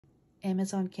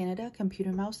Amazon Canada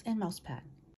computer mouse and mousepad.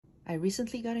 I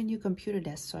recently got a new computer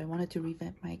desk, so I wanted to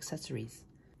revamp my accessories.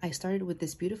 I started with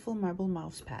this beautiful marble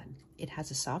mousepad. It has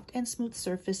a soft and smooth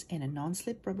surface and a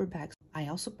non-slip rubber back. I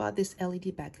also bought this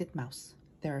LED backlit mouse.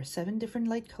 There are 7 different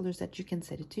light colors that you can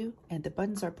set it to, and the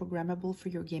buttons are programmable for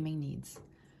your gaming needs.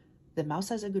 The mouse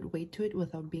has a good weight to it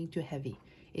without being too heavy.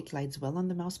 It glides well on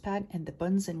the mousepad, and the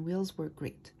buttons and wheels work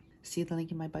great. See the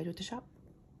link in my bio to shop.